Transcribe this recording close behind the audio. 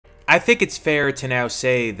I think it's fair to now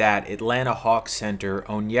say that Atlanta Hawks center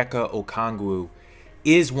Onyeka Okongwu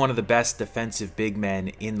is one of the best defensive big men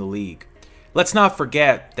in the league. Let's not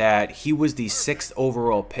forget that he was the 6th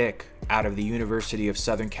overall pick out of the University of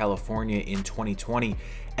Southern California in 2020,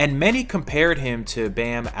 and many compared him to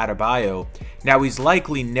Bam Adebayo. Now, he's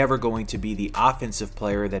likely never going to be the offensive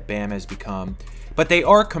player that Bam has become, but they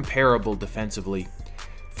are comparable defensively.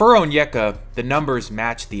 For Onyeka, the numbers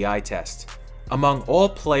match the eye test. Among all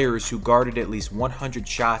players who guarded at least 100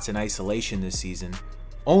 shots in isolation this season,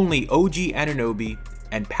 only OG Anunoby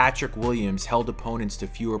and Patrick Williams held opponents to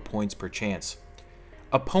fewer points per chance.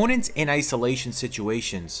 Opponents in isolation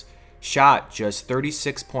situations shot just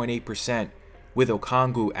 36.8% with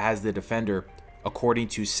Okongwu as the defender, according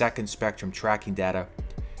to Second Spectrum tracking data.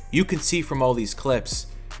 You can see from all these clips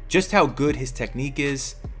just how good his technique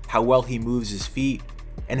is, how well he moves his feet,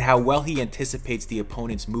 and how well he anticipates the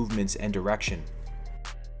opponent's movements and direction.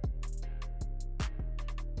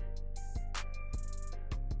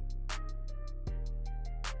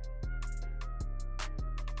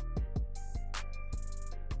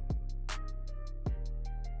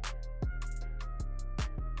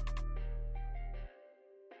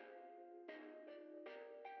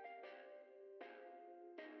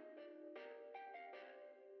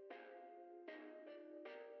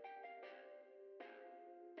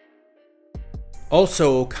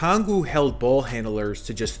 Also, Okongwu held ball handlers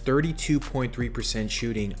to just 32.3%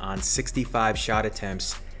 shooting on 65 shot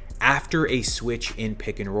attempts after a switch in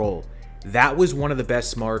pick and roll. That was one of the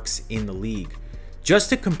best marks in the league. Just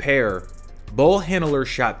to compare, ball handlers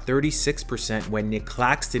shot 36% when Nick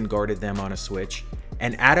Claxton guarded them on a switch,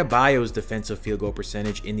 and Adebayo's defensive field goal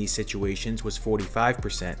percentage in these situations was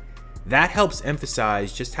 45%. That helps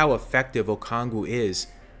emphasize just how effective Okongwu is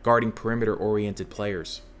guarding perimeter-oriented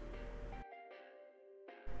players.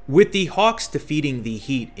 With the Hawks defeating the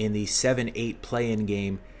Heat in the 7-8 play-in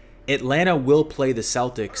game, Atlanta will play the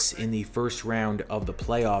Celtics in the first round of the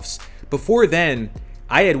playoffs. Before then,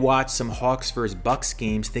 I had watched some Hawks vs. Bucks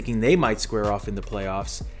games thinking they might square off in the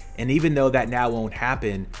playoffs, and even though that now won't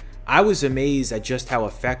happen, I was amazed at just how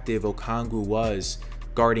effective Okongwu was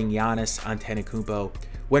guarding Giannis Antetokounmpo.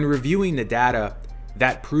 When reviewing the data,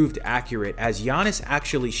 that proved accurate, as Giannis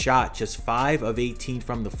actually shot just 5 of 18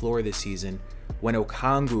 from the floor this season, when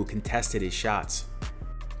Okongwu contested his shots.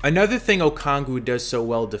 Another thing Okongwu does so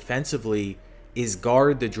well defensively is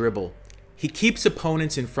guard the dribble. He keeps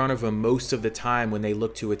opponents in front of him most of the time when they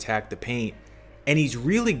look to attack the paint, and he's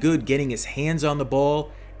really good getting his hands on the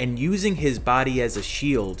ball and using his body as a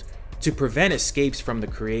shield to prevent escapes from the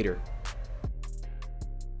creator.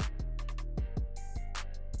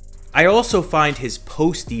 I also find his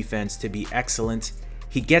post defense to be excellent.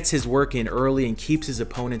 He gets his work in early and keeps his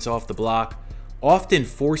opponents off the block, often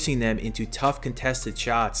forcing them into tough contested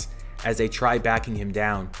shots as they try backing him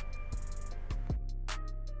down.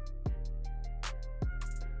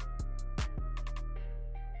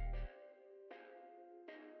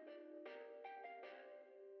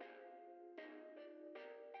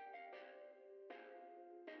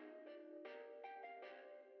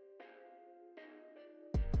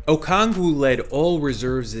 Okongwu led all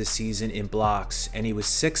reserves this season in blocks, and he was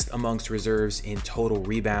 6th amongst reserves in total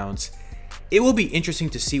rebounds. It will be interesting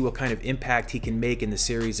to see what kind of impact he can make in the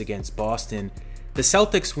series against Boston. The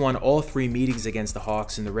Celtics won all 3 meetings against the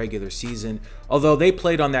Hawks in the regular season, although they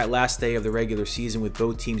played on that last day of the regular season with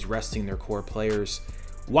both teams resting their core players.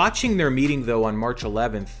 Watching their meeting though on March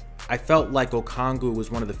 11th, I felt like Okongwu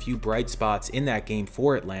was one of the few bright spots in that game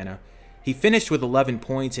for Atlanta. He finished with 11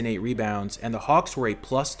 points and 8 rebounds, and the Hawks were a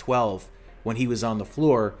 +12 when he was on the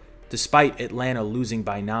floor, despite Atlanta losing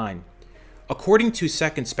by 9. According to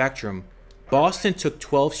Second Spectrum, Boston took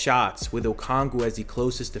 12 shots with Okongwu as the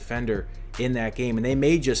closest defender in that game, and they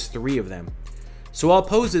made just 3 of them. So I'll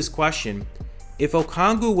pose this question: if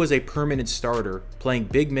Okongwu was a permanent starter, playing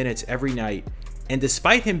big minutes every night, and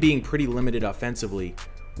despite him being pretty limited offensively,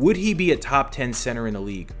 would he be a top 10 center in the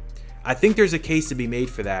league? I think there's a case to be made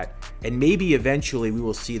for that, and maybe eventually we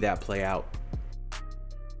will see that play out.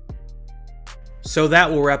 So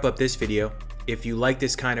that will wrap up this video. If you like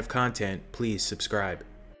this kind of content, please subscribe.